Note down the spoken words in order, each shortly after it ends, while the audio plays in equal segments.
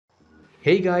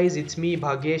Hey guys, it's me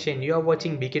Bhagyesh and you are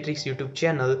watching 𝘽𝙃𝘼𝙃 YouTube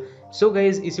channel. So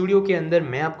guys, इस video के अंदर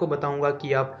मैं आपको बताऊंगा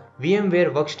कि आप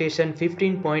VMware वर्कस्टेशन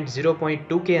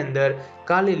 15.0.2 के अंदर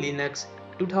काले लिनक्स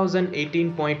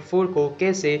 2018.4 को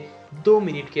कैसे 2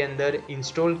 मिनट के अंदर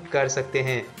इंस्टॉल कर सकते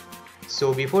हैं.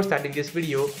 So before starting this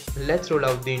video, let's roll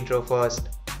out the intro first.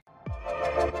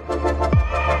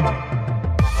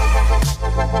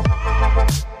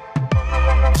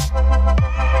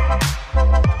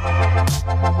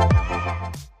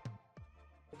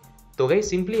 तो गाइस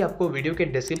सिंपली आपको वीडियो के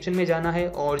डिस्क्रिप्शन में जाना है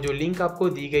और जो लिंक आपको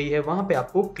दी गई है वहां पे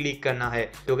आपको क्लिक करना है.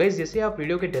 तो गाइस जैसे आप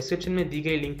वीडियो के डिस्क्रिप्शन में दी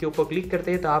गई लिंक के ऊपर क्लिक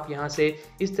करते हैं तो आप यहां से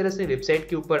इस तरह से वेबसाइट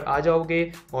के ऊपर आ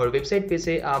जाओगे और वेबसाइट पे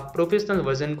से आप प्रोफेशनल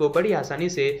वर्जन को बड़ी आसानी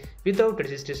से विदाउट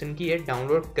रजिस्ट्रेशन किए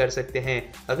डाउनलोड कर सकते हैं.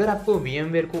 अगर आपको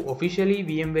VMware को ऑफिशियली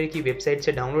VMware की वेबसाइट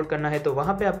से डाउनलोड करना है तो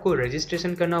वहां पे आपको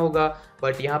रजिस्ट्रेशन करना होगा,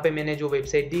 बट यहाँ पे मैंने जो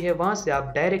वेबसाइट दी है वहां से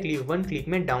आप डायरेक्टली 1 क्लिक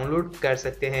में डाउनलोड कर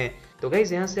सकते हैं. तो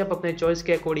गाइज यहाँ से आप अपने चॉइस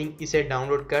के अकॉर्डिंग इसे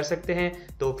डाउनलोड कर सकते हैं.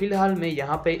 तो फिलहाल मैं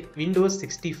यहाँ पे विंडोज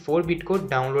 64 बिट को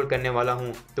डाउनलोड करने वाला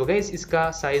हूँ. तो गाइज इसका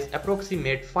साइज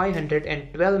अप्रोक्सीमेट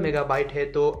 512 मेगाबाइट है,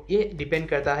 तो ये डिपेंड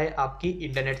करता है आपकी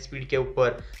इंटरनेट स्पीड के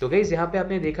ऊपर. तो गाइज यहाँ पे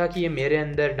आपने देखा कि ये मेरे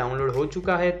अंदर डाउनलोड हो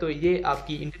चुका है, तो ये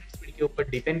आपकी इंटरनेट के ऊपर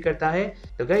डिपेंड करता है.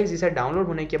 तो गाइज इसे डाउनलोड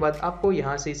होने के बाद आपको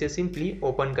यहाँ से इसे सिंपली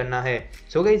ओपन करना है.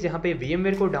 सो गाइज यहाँ पे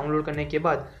VMware को डाउनलोड करने के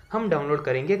बाद हम डाउनलोड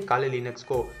करेंगे काले लिनक्स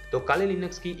को. तो काले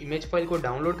लिनक्स की इमेज फाइल को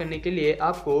डाउनलोड करने के लिए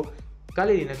आपको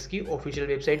काले लिनक्स की ऑफिशियल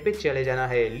वेबसाइट पे चले जाना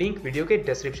है. लिंक वीडियो के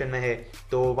डिस्क्रिप्शन में है.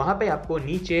 तो वहाँ पे आपको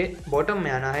नीचे बॉटम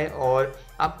में आना है और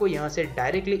आपको यहाँ से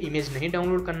डायरेक्टली इमेज नहीं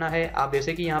डाउनलोड करना है. आप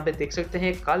जैसे कि यहाँ पे देख सकते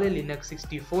हैं काले लिनक्स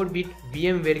 64 बिट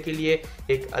VMware के लिए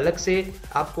एक अलग से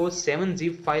आपको 7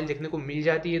 zip फाइल देखने को मिल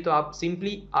जाती है. तो आप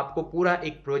सिंपली आपको पूरा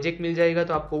एक प्रोजेक्ट मिल जाएगा,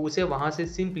 तो आपको उसे वहाँ से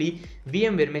सिंपली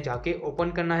VMware में जाके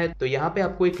ओपन करना है. तो यहाँ पे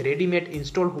आपको एक रेडीमेड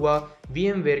इंस्टॉल हुआ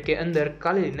VMware के अंदर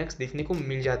काले लिनक्स देखने को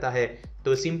मिल जाता है.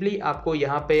 तो सिंपली आपको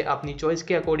यहाँ पे अपनी चॉइस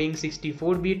के अकॉर्डिंग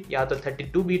 64 बिट या तो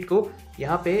 32 बिट को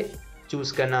यहाँ पे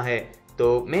चूज करना है.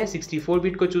 तो मैं 64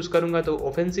 बिट को चूज करूंगा. तो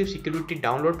ऑफेंसिव सिक्योरिटी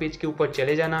डाउनलोड पेज के ऊपर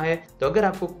चले जाना है. तो अगर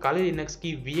आपको काले लिनक्स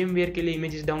की VMware के लिए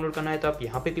इमेजेस डाउनलोड करना है तो आप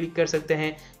यहाँ पे क्लिक कर सकते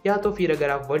हैं, या तो फिर अगर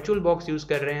आप वर्चुअल बॉक्स यूज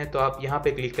कर रहे हैं तो आप यहाँ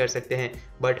पे क्लिक कर सकते हैं,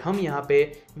 बट हम यहाँ पे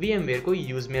VMware को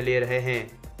यूज में ले रहे हैं.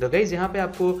 तो गाइज यहाँ पे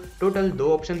आपको टोटल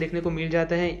 2 ऑप्शन देखने को मिल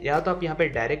जाते हैं. या तो आप यहाँ पे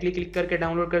डायरेक्टली क्लिक करके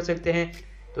डाउनलोड कर सकते हैं,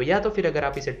 तो या तो फिर अगर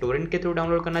आप इसे टोरेंट के थ्रू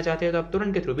डाउनलोड करना चाहते हैं तो आप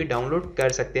टोरेंट के थ्रू भी डाउनलोड कर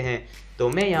सकते हैं. तो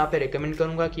मैं यहाँ पे रेकमेंड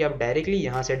करूँगा कि आप डायरेक्टली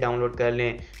यहाँ से डाउनलोड कर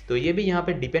लें. तो ये भी यहाँ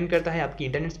पे डिपेंड करता है आपकी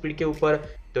इंटरनेट स्पीड के ऊपर.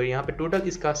 तो यहाँ पे टोटल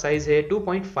इसका साइज है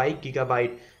 2.5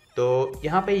 गीगाबाइट. तो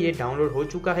यहाँ पे ये डाउनलोड हो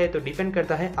चुका है. तो डिपेंड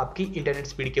करता है आपकी इंटरनेट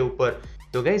स्पीड के ऊपर.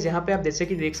 तो गाइज यहाँ पे आप जैसे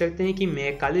कि देख सकते हैं कि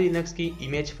मैं काले लिनक्स की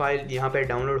इमेज फाइल यहाँ पे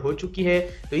डाउनलोड हो चुकी है.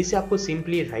 तो इसे आपको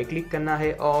सिंपली राइट क्लिक करना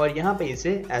है और यहाँ पे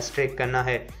इसे एक्सट्रैक्ट करना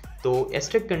है. तो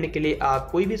एक्सट्रैक्ट करने के लिए आप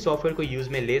कोई भी सॉफ्टवेयर को यूज़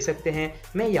में ले सकते हैं.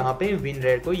 मैं यहाँ पे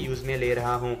WinRAR को यूज़ में ले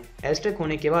रहा हूँ. एक्सट्रैक्ट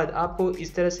होने के बाद आपको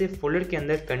इस तरह से फोल्डर के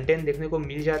अंदर कंटेंट देखने को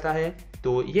मिल जाता है.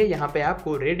 तो ये यहाँ पे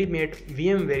आपको रेडीमेड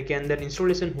VMware के अंदर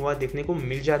इंस्टॉलेशन हुआ देखने को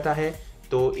मिल जाता है.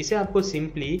 तो इसे आपको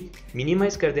सिंपली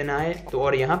मिनिमाइज कर देना है. तो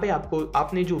और यहाँ पे आपको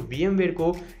आपने जो VMware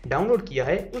को डाउनलोड किया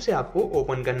है उसे आपको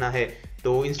ओपन करना है.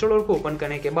 तो इंस्टॉलर को ओपन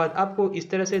करने के बाद आपको इस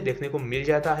तरह से देखने को मिल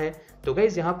जाता है. तो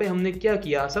गाइज यहाँ पे हमने क्या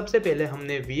किया, सबसे पहले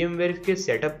हमने VMware के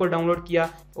सेटअप को डाउनलोड किया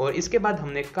और इसके बाद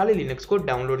हमने काले लिनक्स को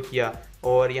डाउनलोड किया.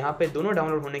 और यहाँ पे दोनों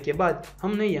डाउनलोड होने के बाद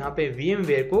हमने यहाँ पे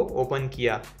VMware को ओपन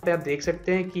किया. यहाँ पे आप देख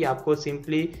सकते हैं कि आपको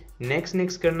सिंपली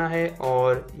नेक्स्ट करना है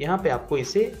और यहाँ पे आपको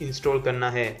इसे इंस्टॉल करना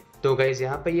है. तो गाइज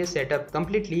यहाँ पे ये सेटअप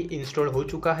कम्प्लीटली इंस्टॉल हो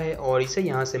चुका है और इसे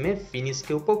यहाँ से मैं फिनिश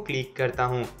के ऊपर क्लिक करता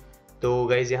हूँ. तो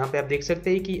गाइज यहाँ पे आप देख सकते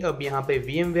हैं कि अब यहाँ पे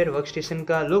VMware वर्कस्टेशन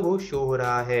का लोगो शो हो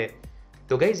रहा है.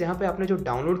 तो गाइज यहाँ पे आपने जो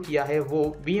डाउनलोड किया है वो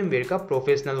VMware का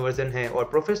प्रोफेशनल वर्जन है और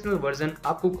प्रोफेशनल वर्जन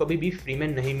आपको कभी भी फ्री में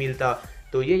नहीं मिलता.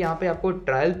 तो ये यहाँ पे आपको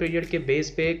ट्रायल पीरियड के बेस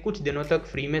पे कुछ दिनों तक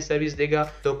फ्री में सर्विस देगा.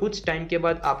 तो कुछ टाइम के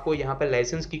बाद आपको यहाँ पे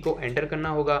लाइसेंस की को एंटर करना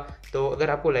होगा. तो अगर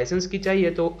आपको लाइसेंस की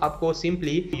चाहिए तो आपको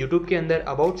सिंपली यूट्यूब के अंदर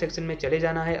अबाउट सेक्शन में चले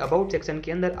जाना है. अबाउट सेक्शन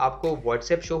के अंदर आपको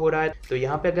व्हाट्सएप शो हो रहा है. तो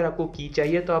यहाँ पे अगर आपको की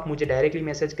चाहिए तो आप मुझे डायरेक्टली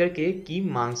मैसेज करके की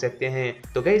मांग सकते हैं.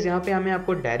 तो गाइज यहाँ पे मैं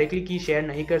आपको डायरेक्टली की शेयर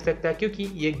नहीं कर सकता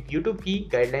क्योंकि ये यूट्यूब की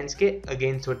गाइडलाइंस के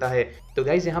अगेंस्ट होता है. तो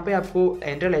गाइज यहाँ पे आपको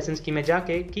एंटर लाइसेंस की में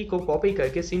जाके की को कॉपी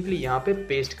करके सिंपली यहाँ पे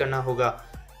पेस्ट करना होगा.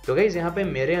 तो गाइज यहाँ पे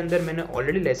मेरे अंदर मैंने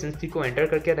ऑलरेडी लाइसेंस की को एंटर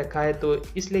करके रखा है, तो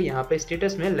इसलिए यहाँ पे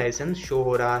स्टेटस में लाइसेंस शो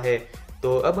हो रहा है.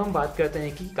 तो अब हम बात करते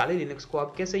हैं कि काले लिनक्स को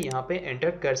आप कैसे यहाँ पे एंटर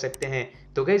कर सकते हैं.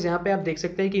 तो गाइज यहाँ पे आप देख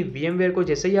सकते हैं कि VMware को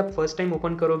जैसे ही आप फर्स्ट टाइम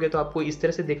ओपन करोगे तो आपको इस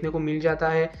तरह से देखने को मिल जाता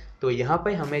है. तो यहाँ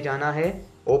पे हमें जाना है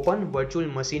ओपन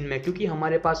वर्चुअल मशीन में, क्योंकि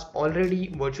हमारे पास ऑलरेडी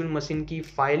वर्चुअल मशीन की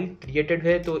फाइल क्रिएटेड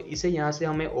है. तो इसे यहाँ से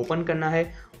हमें ओपन करना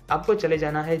है. आपको चले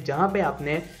जाना है जहाँ पे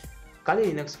आपने काली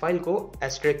लिनक्स फाइल को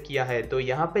एक्सट्रैक्ट किया है। तो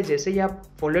यहाँ पे जैसे ही आप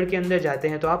फोल्डर के अंदर जाते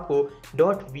हैं तो आपको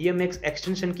 .vmx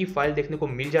एक्सटेंशन की फाइल देखने को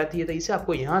मिल जाती है। तो इसे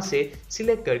आपको यहाँ से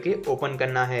सिलेक्ट करके ओपन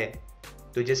करना है।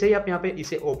 तो जैसे ही आप यहाँ पे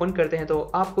इसे ओपन करते हैं तो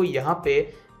आपको यहाँ पे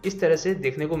इस तरह से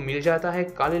देखने को मिल जाता है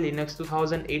काली लिनक्स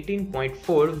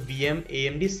 2018.4 VM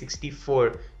AMD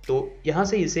 64। तो यहाँ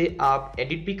से इसे आप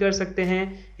एडिट भी कर सकते हैं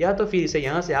या तो फिर इसे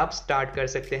यहाँ से आप स्टार्ट कर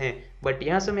सकते हैं। बट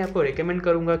यहाँ से मैं आपको रेकमेंड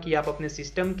करूँगा कि आप अपने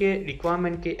सिस्टम के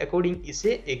रिक्वायरमेंट के अकॉर्डिंग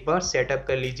इसे एक बार सेटअप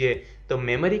कर लीजिए। तो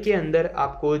मेमोरी के अंदर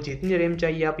आपको जितनी रैम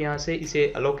चाहिए आप यहाँ से इसे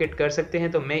अलोकेट कर सकते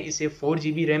हैं। तो मैं इसे 4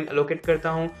 GB रैम अलोकेट करता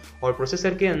हूँ और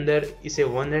प्रोसेसर के अंदर इसे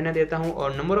 1 रहने देता हूँ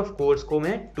और नंबर ऑफ कोर्स को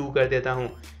मैं 2 कर देता हूँ।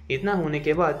 इतना होने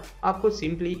के बाद आपको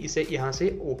सिंपली इसे यहाँ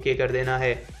से ओके कर देना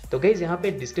है। तो गाइस यहाँ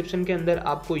पे डिस्क्रिप्शन के अंदर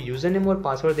आपको यूजर नेम और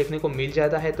पासवर्ड देखने को मिल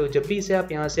जाता है। तो जब भी इसे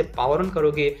आप यहाँ से पावर ऑन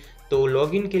करोगे तो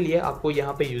लॉगिन के लिए आपको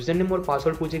यहाँ पे यूजर नेम और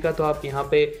पासवर्ड पूछेगा। तो आप यहाँ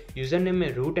पे यूजर नेम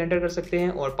में रूट एंटर कर सकते हैं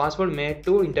और पासवर्ड में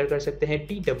टो इंटर कर सकते हैं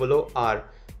TOOR।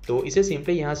 तो इसे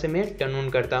सिंपली यहाँ से मैं टर्न ऑन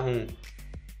करता हूँ।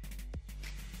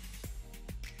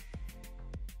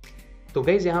 तो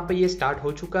गाइज यहाँ पे ये स्टार्ट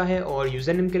हो चुका है और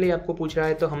यूज़र नेम के लिए आपको पूछ रहा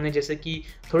है। तो हमने जैसे कि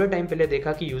थोड़े टाइम पहले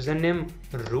देखा कि यूज़र नेम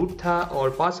रूट था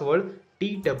और पासवर्ड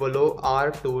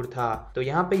TOOR टूर था। तो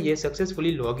यहाँ पे ये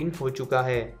सक्सेसफुली लॉगिन हो चुका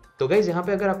है। तो गाइज यहाँ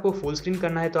पे अगर आपको फुल स्क्रीन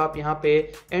करना है तो आप यहाँ पे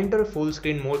एंटर फुल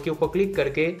स्क्रीन मोड के ऊपर क्लिक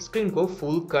करके स्क्रीन को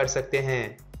फुल कर सकते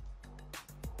हैं।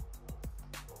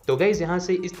 तो गाइज यहाँ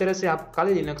से इस तरह से आप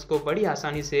काली लिनक्स को बड़ी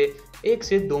आसानी से 1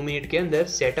 से 2 मिनट के अंदर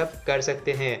सेटअप कर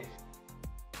सकते हैं।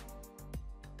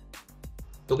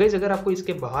 तो गाइज अगर आपको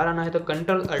इसके बाहर आना है तो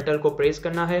Ctrl को प्रेस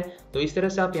करना है। तो इस तरह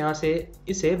से आप यहाँ से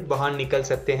इसे बाहर निकल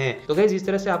सकते हैं। तो गाइज इस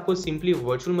तरह से आपको सिंपली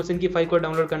वर्चुअल मशीन की फाइल को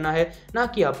डाउनलोड करना है, ना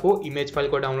कि आपको इमेज फाइल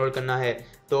को डाउनलोड करना है।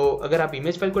 तो अगर आप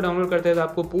इमेज फाइल को डाउनलोड करते हैं तो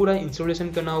आपको पूरा इंस्टॉलेशन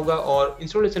करना होगा और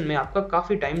इंस्टॉलेशन में आपका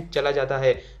काफ़ी टाइम चला जाता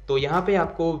है। तो यहाँ पे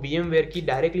आपको VMware की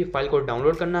डायरेक्टली फाइल को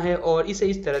डाउनलोड करना है और इसे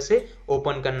इस तरह से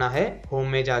ओपन करना है होम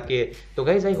में जाके। तो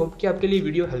गाइज आई होप कि आपके लिए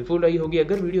वीडियो हेल्पफुल रही होगी।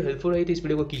 अगर वीडियो हेल्पफुल रही तो इस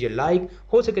वीडियो को कीजिए लाइक,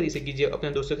 हो सके इसे कीजिए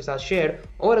अपने दोस्तों के साथ शेयर,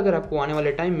 और अगर आपको आने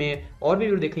वाले टाइम में और भी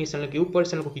वीडियो देखनी है चैनल के ऊपर,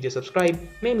 चैनल को कीजिए सब्सक्राइब।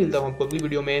 मैं मिलता हूँ आपको अगली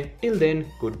वीडियो में। Till then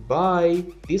good bye,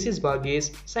 this is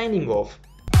Bhagyesh signing off.